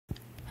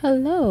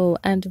Hello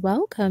and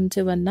welcome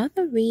to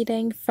another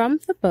reading from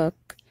the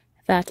book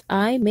That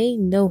I May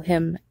Know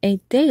Him, a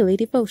daily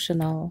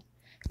devotional.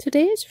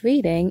 Today's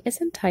reading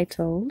is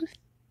entitled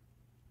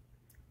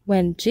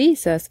When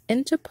Jesus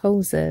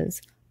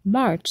Interposes,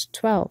 March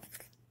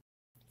 12th.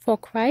 For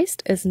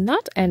Christ is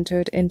not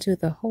entered into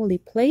the holy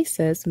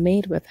places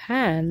made with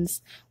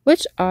hands,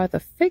 which are the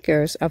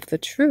figures of the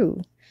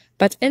true,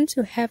 but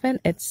into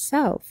heaven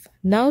itself,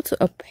 now to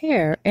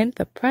appear in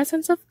the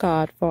presence of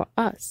God for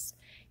us.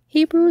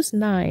 Hebrews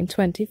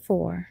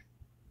 9:24.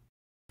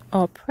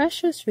 Our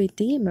precious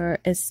Redeemer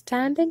is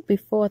standing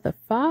before the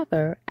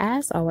Father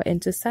as our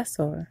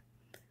intercessor.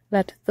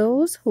 Let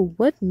those who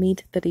would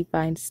meet the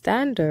divine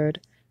standard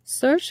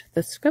search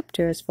the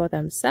Scriptures for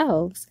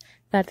themselves,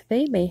 that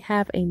they may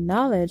have a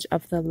knowledge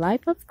of the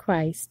life of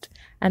Christ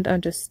and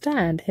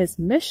understand his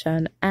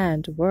mission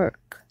and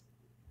work.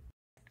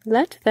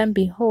 Let them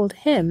behold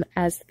him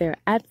as their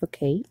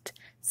advocate,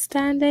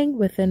 standing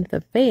within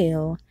the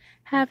veil,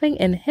 having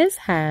in his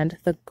hand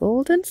the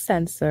golden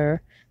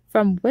censer,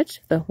 from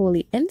which the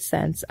holy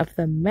incense of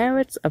the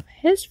merits of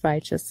his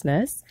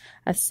righteousness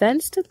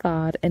ascends to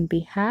God in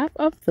behalf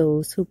of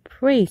those who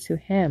pray to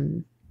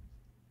him.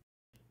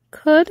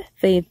 Could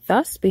they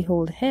thus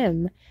behold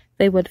him,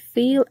 they would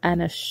feel an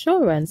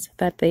assurance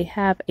that they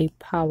have a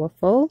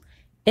powerful,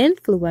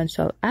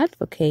 influential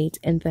advocate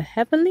in the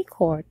heavenly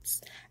courts,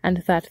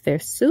 and that their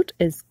suit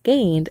is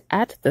gained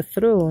at the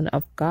throne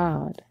of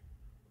God.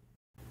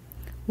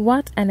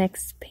 What an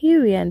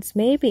experience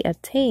may be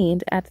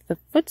attained at the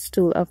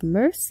footstool of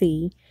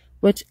mercy,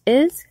 which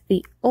is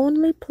the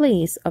only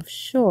place of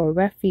sure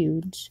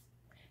refuge.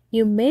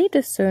 You may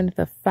discern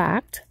the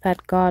fact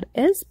that God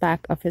is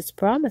back of his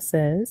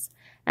promises,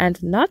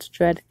 and not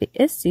dread the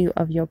issue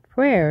of your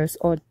prayers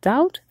or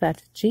doubt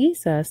that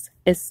Jesus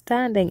is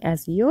standing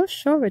as your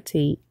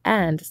surety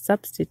and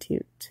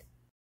substitute.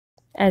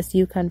 As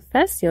you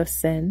confess your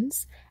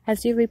sins,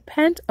 as you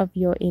repent of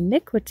your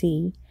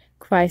iniquity,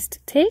 Christ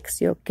takes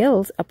your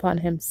guilt upon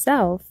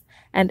himself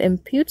and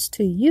imputes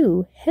to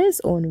you his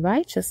own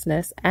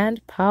righteousness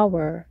and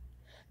power.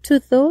 To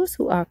those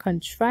who are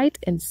contrite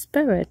in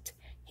spirit,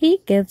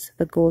 he gives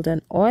the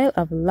golden oil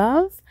of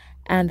love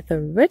and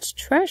the rich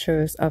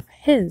treasures of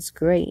his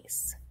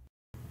grace.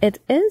 It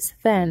is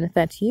then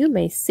that you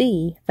may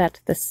see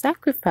that the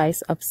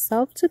sacrifice of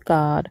self to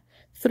God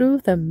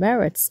through the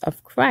merits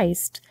of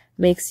Christ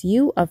makes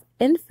you of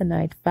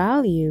infinite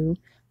value,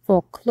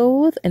 for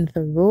clothed in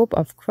the robe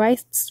of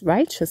Christ's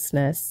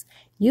righteousness,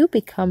 you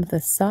become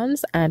the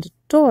sons and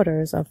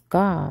daughters of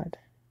God.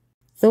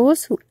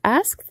 Those who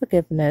ask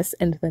forgiveness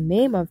in the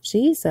name of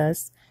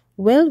Jesus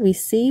will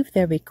receive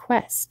their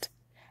request.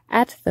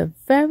 At the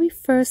very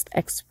first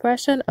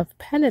expression of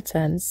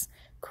penitence,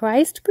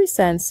 Christ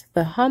presents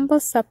the humble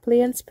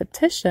suppliant's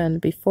petition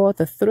before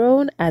the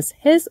throne as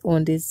his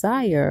own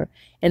desire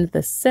in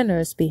the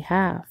sinner's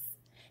behalf.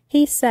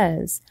 He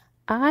says,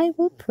 I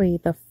will pray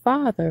the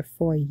Father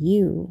for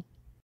you.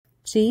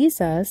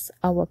 Jesus,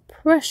 our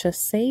precious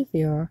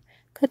Savior,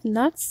 could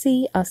not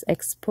see us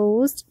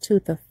exposed to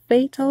the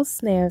fatal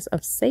snares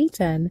of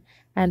Satan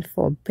and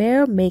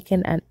forbear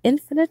making an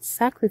infinite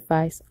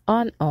sacrifice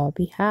on our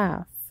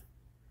behalf.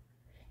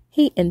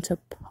 He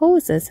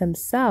interposes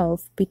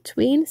himself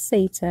between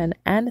Satan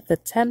and the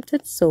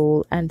tempted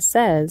soul and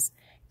says,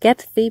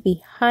 Get thee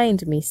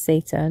behind me,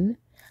 Satan.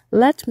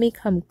 Let me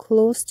come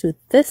close to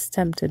this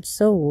tempted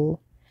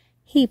soul.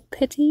 He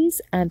pities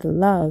and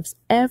loves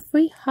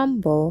every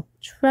humble,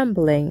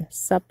 trembling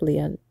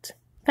suppliant.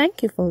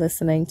 Thank you for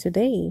listening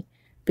today.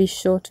 Be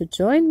sure to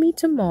join me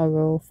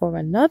tomorrow for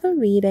another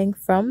reading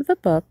from the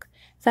book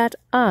That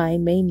I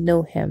May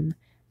Know Him.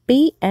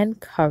 Be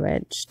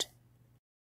encouraged.